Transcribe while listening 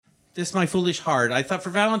This My Foolish Heart. I thought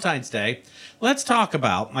for Valentine's Day, let's talk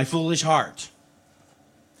about my foolish heart.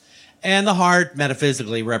 And the heart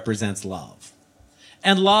metaphysically represents love.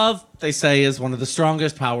 And love, they say, is one of the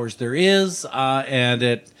strongest powers there is, and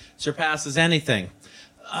it surpasses anything.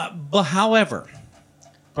 But however,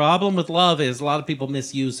 problem with love is a lot of people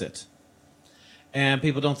misuse it. And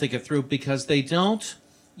people don't think it through because they don't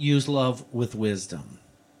use love with wisdom.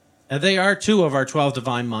 And they are two of our 12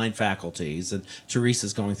 divine mind faculties. And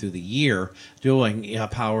Teresa's going through the year doing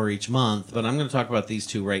power each month. But I'm going to talk about these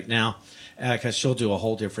two right now because she'll do a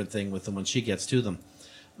whole different thing with them when she gets to them.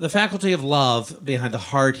 The faculty of love behind the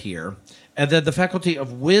heart here, and then the faculty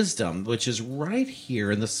of wisdom, which is right here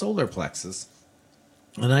in the solar plexus.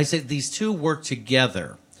 And I say these two work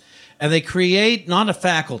together. And they create not a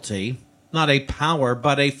faculty, not a power,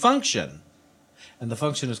 but a function. And the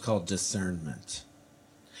function is called discernment.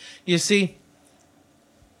 You see,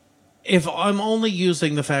 if I'm only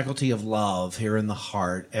using the faculty of love here in the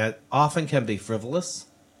heart, it often can be frivolous.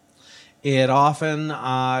 It often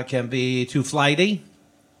can be too flighty.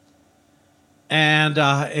 And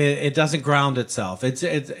it doesn't ground itself. Its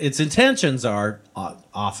intentions are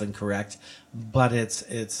often correct, but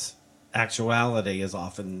its actuality is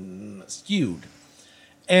often skewed.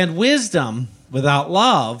 And wisdom without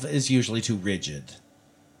love is usually too rigid.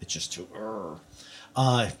 It's just too,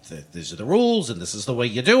 these are the rules, and this is the way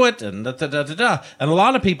you do it, and da-da-da-da-da. And a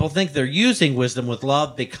lot of people think they're using wisdom with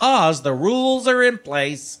love because the rules are in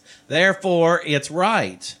place, therefore it's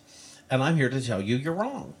right. And I'm here to tell you you're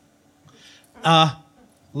wrong.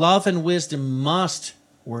 Love and wisdom must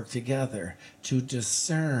work together to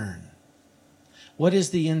discern. What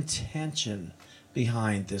is the intention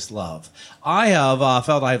behind this love? I have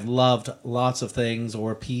felt I've loved lots of things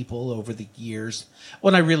or people over the years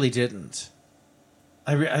when I really didn't.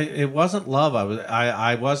 It wasn't love.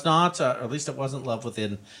 I was not, or at least it wasn't love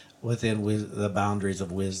within the boundaries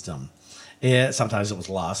of wisdom. Sometimes it was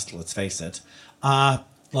lust. Let's face it.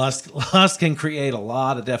 Lust can create a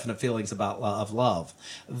lot of definite feelings about love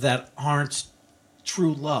that aren't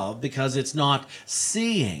true love because it's not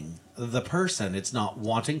seeing the person. It's not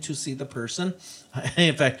wanting to see the person.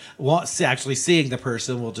 In fact, actually seeing the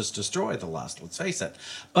person will just destroy the lust, let's face it.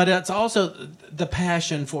 But it's also the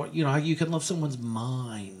passion for, how you can love someone's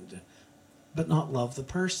mind, but not love the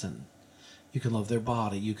person. You can love their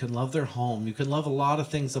body. You can love their home. You can love a lot of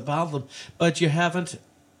things about them, but you haven't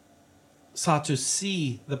sought to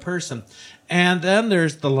see the person. And then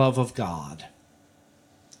there's the love of God.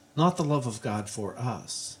 Not the love of God for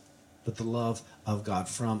us, but the love of God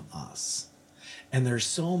from us. And there's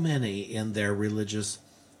so many in their religious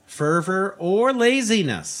fervor or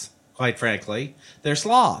laziness, quite frankly, their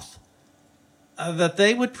sloth, that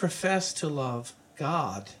they would profess to love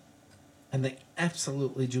God, and they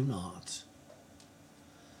absolutely do not.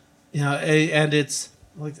 And it's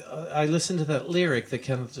like I listened to that lyric that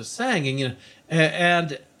Kenneth just sang,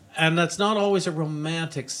 and that's not always a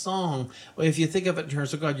romantic song. If you think of it in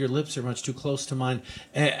terms of God, your lips are much too close to mine,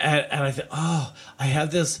 and I think, I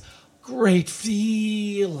have this great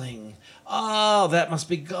feeling. Oh, that must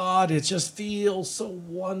be God. It just feels so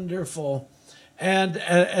wonderful, and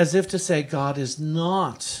as if to say, God is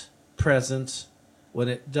not present when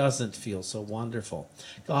it doesn't feel so wonderful.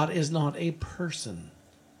 God is not a person.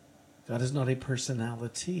 God is not a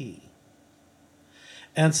personality.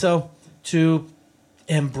 And so to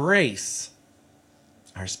embrace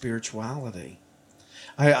our spirituality.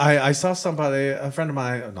 I saw somebody,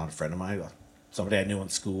 somebody I knew in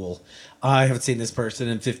school. I haven't seen this person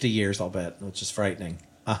in 50 years, I'll bet, which is frightening.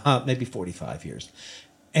 Maybe 45 years.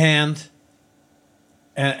 And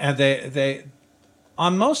they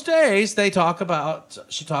on most days, she talks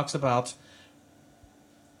about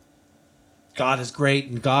God is great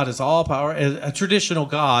and God is all power, a traditional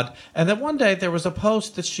God. And then one day there was a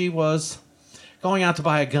post that she was going out to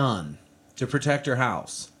buy a gun to protect her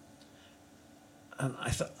house. And I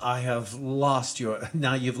thought, I have lost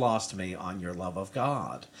now you've lost me on your love of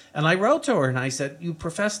God. And I wrote to her and I said, you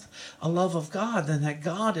professed a love of God, then that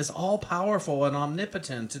God is all powerful and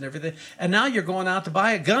omnipotent and everything. And now you're going out to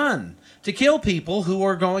buy a gun to kill people who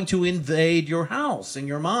are going to invade your house in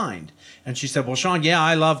your mind. And she said, well, Sean, yeah,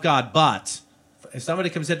 I love God, but if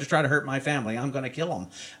somebody comes in to try to hurt my family, I'm going to kill them.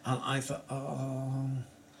 And I thought,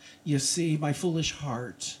 you see, my foolish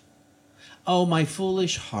heart. Oh, my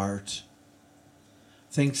foolish heart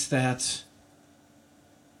thinks that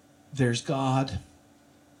there's God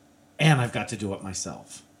and I've got to do it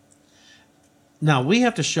myself. Now, we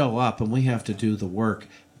have to show up and we have to do the work.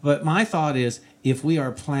 But my thought is, if we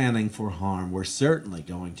are planning for harm, we're certainly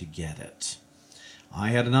going to get it. I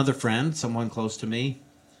had another friend, someone close to me,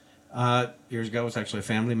 Years ago, it was actually a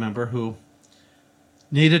family member who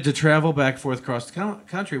needed to travel back and forth across the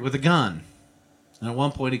country with a gun. And at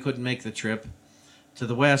one point, he couldn't make the trip to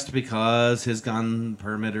the West because his gun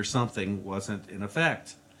permit or something wasn't in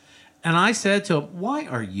effect. And I said to him, why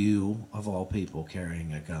are you, of all people,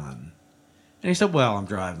 carrying a gun? And he said, well, I'm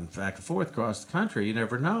driving back and forth across the country. You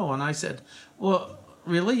never know. And I said, well,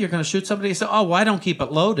 really? You're going to shoot somebody? He said, oh, well, I don't keep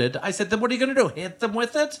it loaded. I said, then what are you going to do? Hit them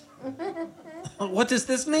with it? What does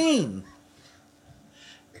this mean?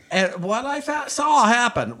 And what I saw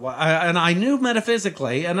happen, and I knew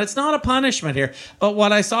metaphysically, and it's not a punishment here, but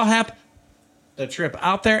what I saw happen, the trip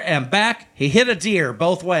out there and back, he hit a deer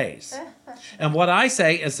both ways. And what I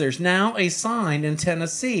say is there's now a sign in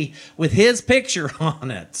Tennessee with his picture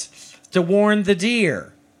on it to warn the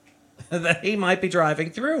deer that he might be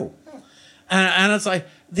driving through. And it's like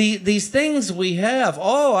these things we have.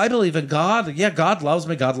 Oh, I believe in God. Yeah, God loves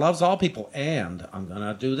me. God loves all people. And I'm going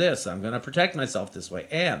to do this. I'm going to protect myself this way.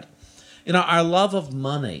 And, our love of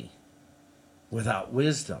money without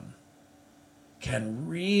wisdom can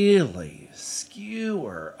really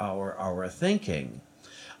skewer our thinking.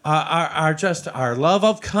 Our love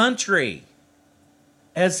of country,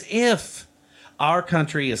 as if our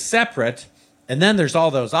country is separate, and then there's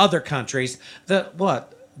all those other countries that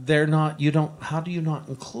they're not. How do you not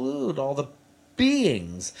include all the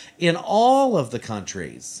beings in all of the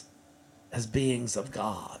countries as beings of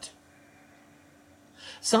God?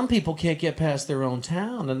 Some people can't get past their own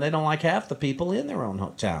town, and they don't like half the people in their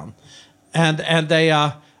own town, and they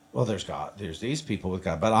well, there's God. There's these people with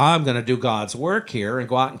God, but I'm going to do God's work here and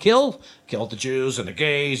go out and kill the Jews and the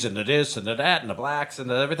gays and the this and the that and the blacks and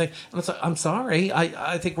the everything. And it's like, I'm sorry,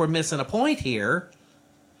 I think we're missing a point here.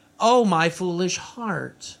 Oh, my foolish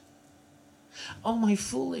heart. Oh, my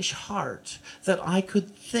foolish heart, that I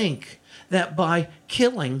could think that by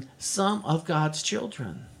killing some of God's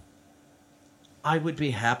children, I would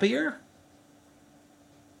be happier,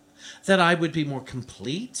 that I would be more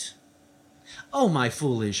complete. Oh, my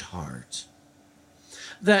foolish heart.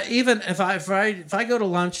 That even if I go to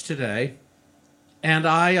lunch today and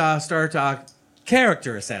I start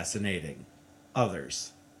character assassinating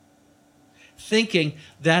others, thinking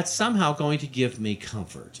that's somehow going to give me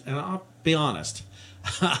comfort. And I'll be honest,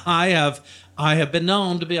 I have been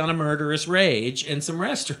known to be on a murderous rage in some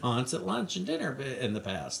restaurants at lunch and dinner in the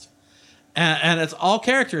past. And it's all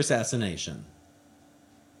character assassination.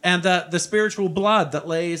 And the spiritual blood that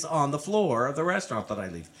lays on the floor of the restaurant that I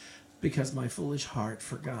leave. Because my foolish heart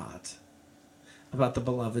forgot about the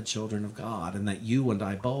beloved children of God, and that you and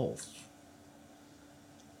I both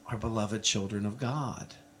are beloved children of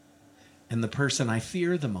God. And the person I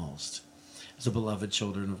fear the most is the beloved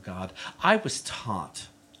children of God. I was taught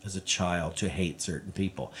as a child to hate certain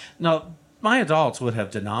people. Now, my adults would have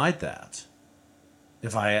denied that.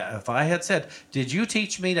 If I had said, did you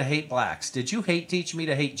teach me to hate blacks? Did you teach me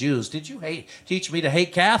to hate Jews? Did you teach me to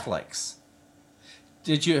hate Catholics?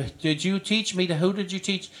 Did you teach me to, who did you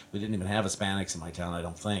teach? We didn't even have Hispanics in my town, I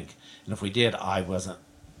don't think. And if we did, I wasn't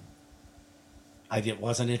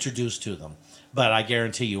introduced to them. But I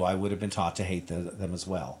guarantee you I would have been taught to hate them as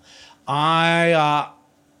well. Some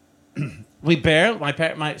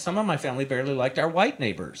of my family barely liked our white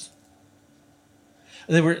neighbors.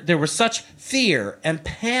 There was such fear and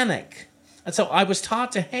panic. And so I was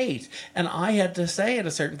taught to hate. And I had to say at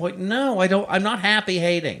a certain point, no, I'm not happy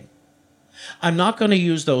hating. I'm not going to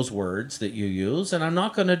use those words that you use, and I'm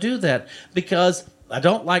not going to do that because I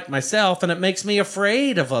don't like myself and it makes me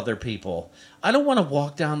afraid of other people. I don't want to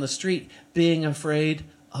walk down the street being afraid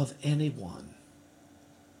of anyone.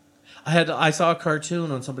 I saw a cartoon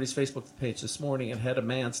on somebody's Facebook page this morning and had a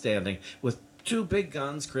man standing with two big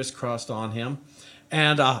guns crisscrossed on him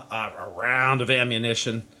and a round of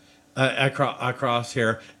ammunition across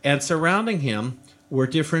here. And surrounding him were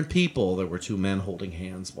different people. There were two men holding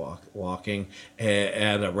hands walking,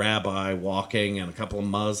 and a rabbi walking, and a couple of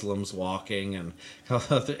Muslims walking, and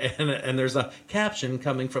there's a caption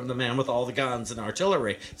coming from the man with all the guns and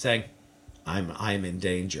artillery saying, I'm in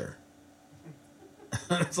danger.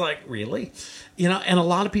 It's like, really? And a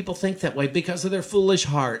lot of people think that way because of their foolish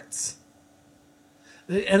hearts.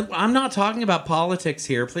 And I'm not talking about politics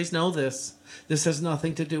here. Please know this. This has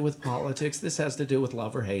nothing to do with politics. This has to do with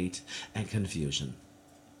love or hate and confusion.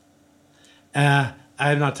 I'm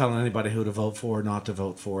not telling anybody who to vote for or not to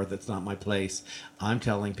vote for. That's not my place. I'm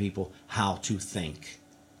telling people how to think.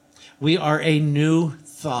 We are a new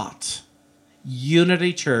thought.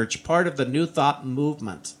 Unity Church, part of the New Thought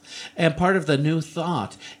movement. And part of the New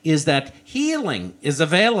Thought is that healing is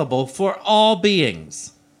available for all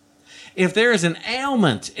beings. If there is an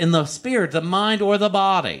ailment in the spirit, the mind, or the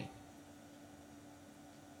body,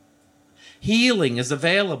 Healing is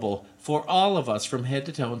available for all of us from head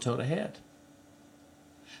to toe and toe to head.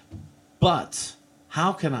 But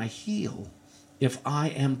how can I heal if I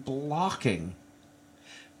am blocking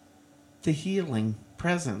the healing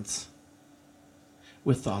presence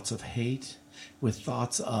with thoughts of hate, with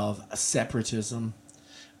thoughts of separatism,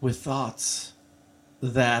 with thoughts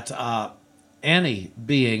that any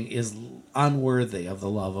being is unworthy of the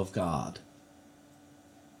love of God?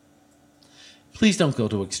 Please don't go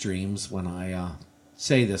to extremes when I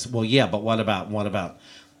say this. Well, yeah, but what about?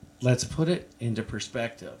 Let's put it into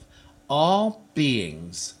perspective. All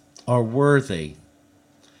beings are worthy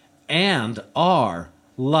and are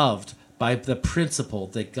loved by the principle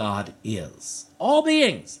that God is. All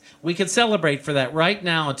beings. We can celebrate for that right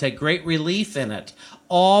now and take great relief in it.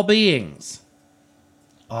 All beings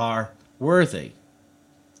are worthy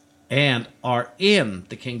and are in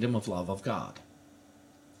the kingdom of love of God.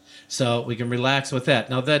 So we can relax with that.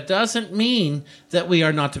 Now, that doesn't mean that we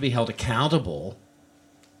are not to be held accountable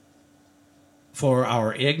for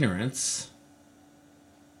our ignorance.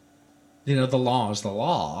 The law is the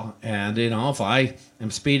law. And, if I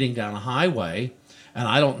am speeding down a highway and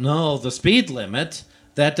I don't know the speed limit,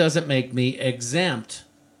 that doesn't make me exempt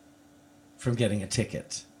from getting a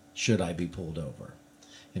ticket should I be pulled over.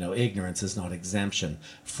 Ignorance is not exemption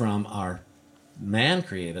from our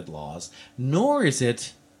man-created laws, nor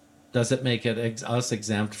does it make us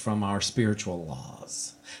exempt from our spiritual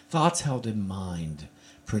laws. Thoughts held in mind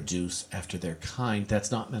produce after their kind. That's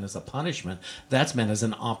not meant as a punishment. That's meant as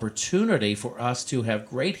an opportunity for us to have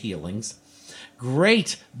great healings,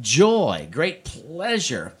 great joy, great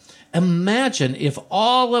pleasure. Imagine if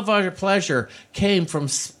all of our pleasure came from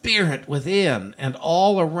spirit within and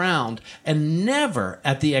all around, and never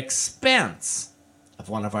at the expense of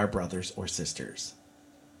one of our brothers or sisters.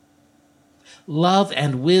 Love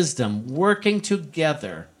and wisdom working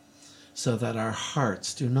together so that our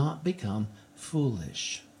hearts do not become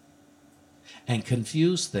foolish and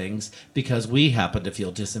confuse things because we happen to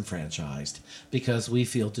feel disenfranchised, because we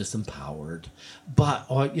feel disempowered. But,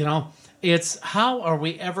 it's how are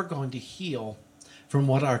we ever going to heal from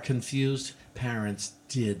what our confused parents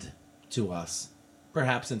did to us?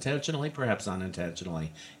 Perhaps intentionally, perhaps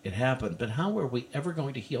unintentionally. It happened. But how are we ever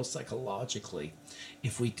going to heal psychologically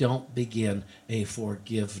if we don't begin a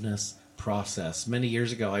forgiveness process? Many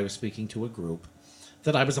years ago, I was speaking to a group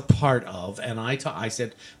that I was a part of, and I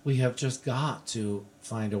said, we have just got to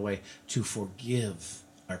find a way to forgive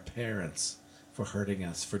our parents for hurting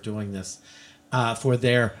us, for doing this, for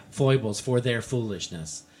their foibles, for their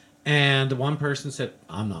foolishness. And one person said,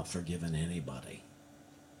 I'm not forgiving anybody.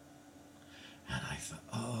 And I thought,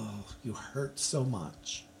 oh, you hurt so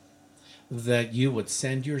much that you would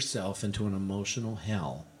send yourself into an emotional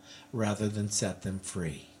hell rather than set them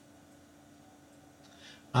free.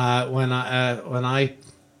 When I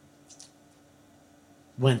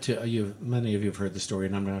went to many of you have heard the story,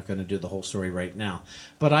 and I'm not going to do the whole story right now,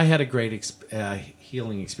 but I had a great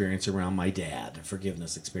healing experience around my dad, a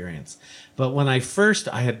forgiveness experience. But when I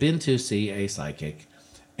had been to see a psychic,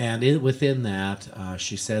 and within that,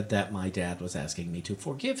 she said that my dad was asking me to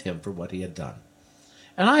forgive him for what he had done.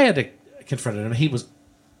 And I had to confront him. He was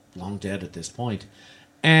long dead at this point.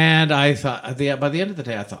 And I thought, by the end of the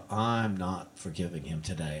day, I thought, I'm not forgiving him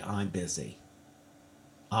today. I'm busy.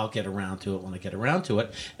 I'll get around to it when I get around to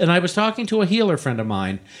it. And I was talking to a healer friend of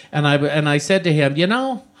mine, and I said to him,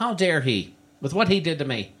 how dare he, with what he did to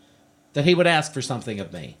me, that he would ask for something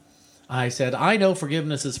of me. I said, I know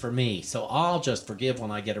forgiveness is for me, so I'll just forgive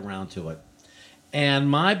when I get around to it. And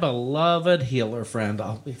my beloved healer friend,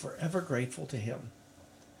 I'll be forever grateful to him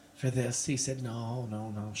for this. He said, no,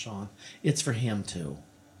 Sean, it's for him too.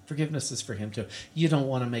 Forgiveness is for him too. You don't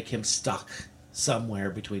want to make him stuck somewhere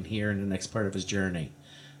between here and the next part of his journey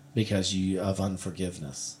because of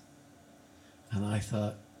unforgiveness. And I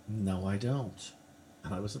thought, no, I don't.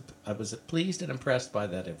 And I was pleased and impressed by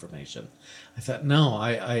that information. I thought, no,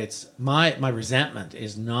 it's my resentment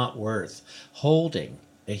is not worth holding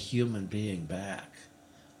a human being back,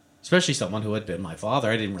 especially someone who had been my father.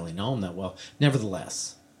 I didn't really know him that well.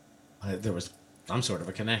 Nevertheless, there was some sort of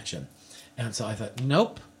a connection. And so I thought,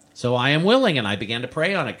 nope. So I am willing, and I began to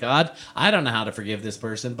pray on it. God, I don't know how to forgive this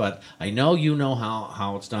person, but I know you know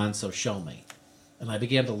how it's done, so show me. And I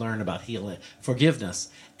began to learn about forgiveness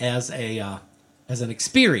as an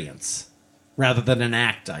experience rather than an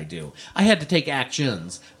act I do. I had to take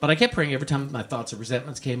actions, but I kept praying every time my thoughts of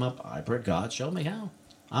resentments came up. I prayed, God, show me how.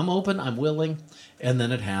 I'm open, I'm willing. And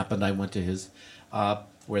then it happened. I went to his,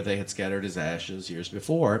 where they had scattered his ashes years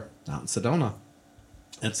before, out in Sedona.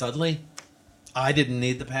 And suddenly, I didn't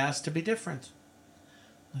need the past to be different.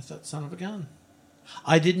 I thought, son of a gun.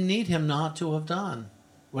 I didn't need him not to have done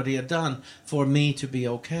what he had done for me to be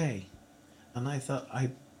okay. And I thought,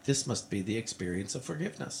 this must be the experience of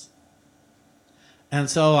forgiveness. And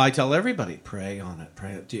so I tell everybody, pray on it,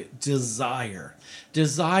 pray it.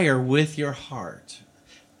 Desire with your heart,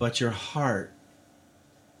 but your heart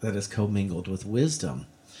that is commingled with wisdom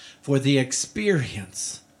for the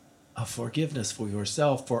experience of forgiveness for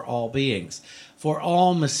yourself, for all beings, for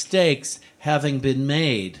all mistakes having been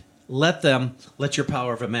made. Let your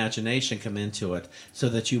power of imagination come into it so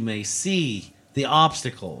that you may see the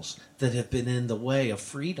obstacles that have been in the way of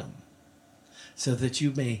freedom, so that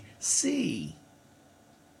you may see.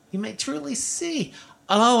 You may truly see,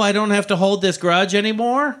 oh, I don't have to hold this grudge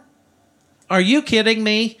anymore? Are you kidding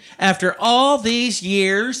me? After all these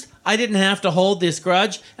years, I didn't have to hold this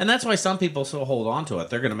grudge? And that's why some people still hold on to it.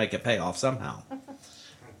 They're going to make it pay off somehow.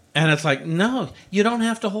 And it's like, no, you don't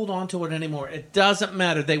have to hold on to it anymore. It doesn't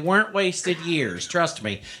matter. They weren't wasted years. Trust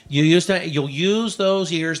me. You'll use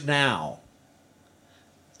those years now,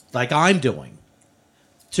 like I'm doing,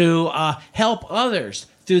 to help others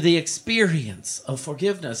through the experience of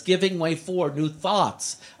forgiveness, giving way for new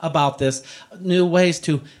thoughts about this, new ways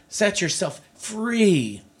to set yourself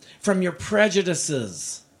free from your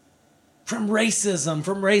prejudices, from racism,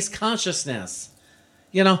 from race consciousness.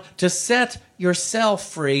 To set yourself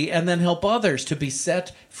free and then help others to be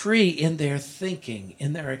set free in their thinking,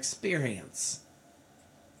 in their experience,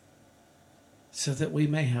 so that we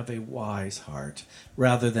may have a wise heart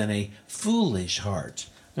rather than a foolish heart.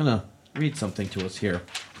 I'm going to read something to us here.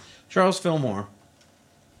 Charles Fillmore,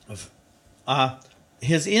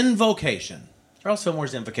 his invocation. Charles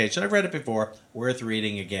Fillmore's invocation. I've read it before, worth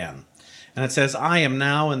reading again. And it says, I am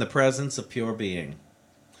now in the presence of pure being,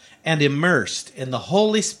 and immersed in the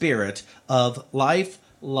Holy Spirit of life,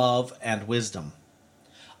 love, and wisdom.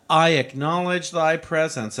 I acknowledge thy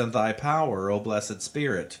presence and thy power, O blessed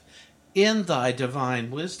Spirit. In thy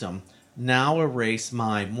divine wisdom, now erase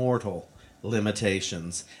my mortal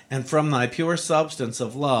limitations, and from thy pure substance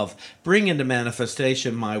of love, bring into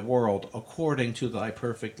manifestation my world according to thy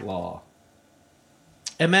perfect law.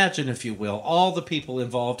 Imagine, if you will, all the people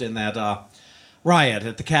involved in that riot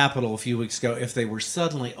at the Capitol a few weeks ago if they were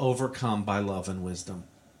suddenly overcome by love and wisdom.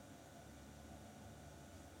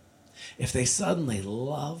 If they suddenly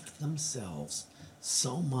loved themselves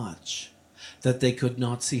so much that they could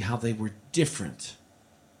not see how they were different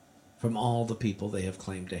from all the people they have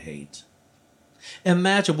claimed to hate.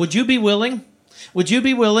 Imagine, would you be willing? Would you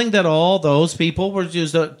be willing that all those people, we're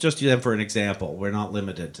just use them for an example, we're not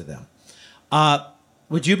limited to them.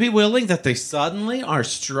 Would you be willing that they suddenly are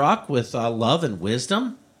struck with love and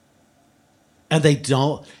wisdom? And they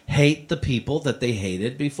don't hate the people that they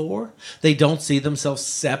hated before? They don't see themselves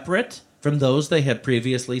separate from those they had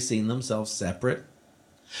previously seen themselves separate?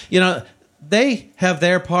 They have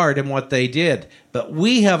their part in what they did, but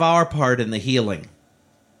we have our part in the healing.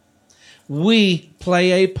 We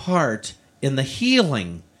play a part in the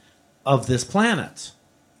healing of this planet.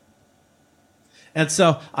 And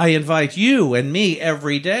so I invite you and me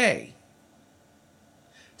every day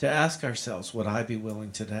to ask ourselves, would I be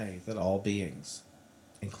willing today that all beings,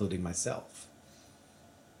 including myself,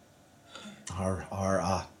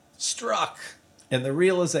 are struck in the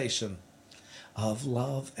realization of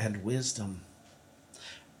love and wisdom.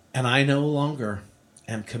 And I no longer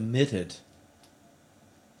am committed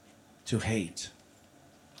to hate.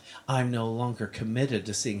 I'm no longer committed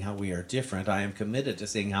to seeing how we are different. I am committed to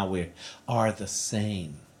seeing how we are the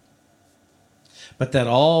same. But that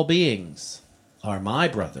all beings are my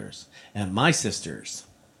brothers and my sisters.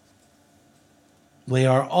 We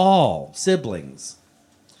are all siblings.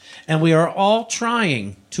 And we are all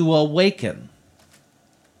trying to awaken.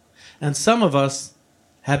 And some of us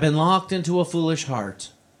have been locked into a foolish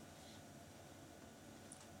heart.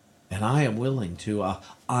 And I am willing to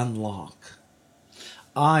unlock.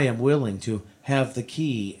 I am willing to have the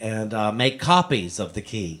key and make copies of the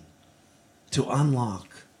key to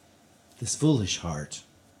unlock this foolish heart,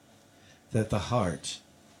 that the heart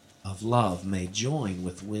of love may join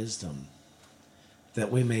with wisdom,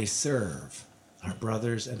 that we may serve our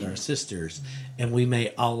brothers and our sisters, and we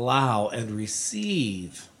may allow and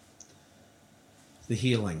receive the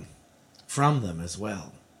healing from them as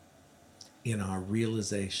well in our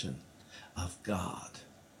realization of God.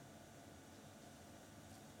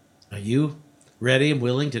 Are you ready and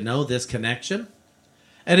willing to know this connection?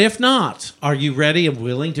 And if not, are you ready and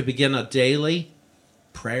willing to begin a daily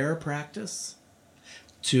prayer practice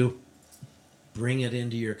to bring it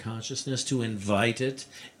into your consciousness, to invite it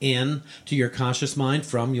in to your conscious mind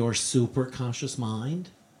from your superconscious mind?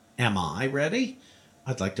 Am I ready?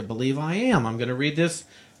 I'd like to believe I am. I'm going to read this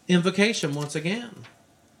Invocation once again.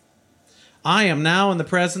 I am now in the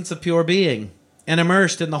presence of pure being and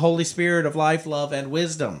immersed in the Holy Spirit of life, love, and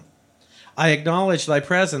wisdom. I acknowledge thy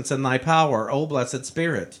presence and thy power, O blessed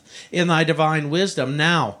Spirit. In thy divine wisdom,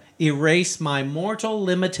 now erase my mortal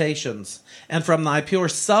limitations, and from thy pure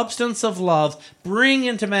substance of love, bring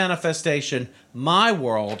into manifestation my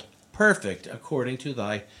world perfect according to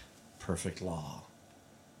thy perfect law.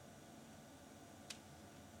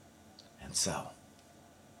 And so,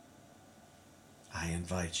 I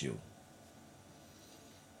invite you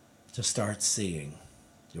to start seeing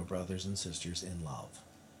your brothers and sisters in love.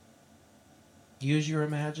 Use your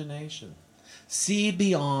imagination. See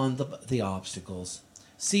beyond the obstacles.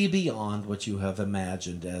 See beyond what you have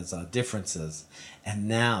imagined as differences. And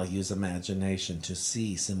now use imagination to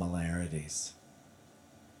see similarities.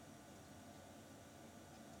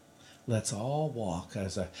 Let's all walk,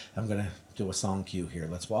 I'm going to do a song cue here.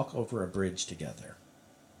 Let's walk over a bridge together.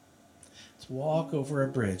 Let's walk over a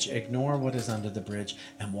bridge. Ignore what is under the bridge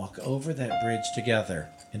and walk over that bridge together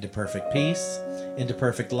into perfect peace, into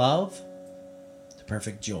perfect love, to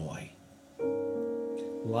perfect joy.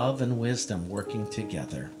 Love and wisdom working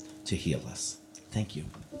together to heal us. Thank you.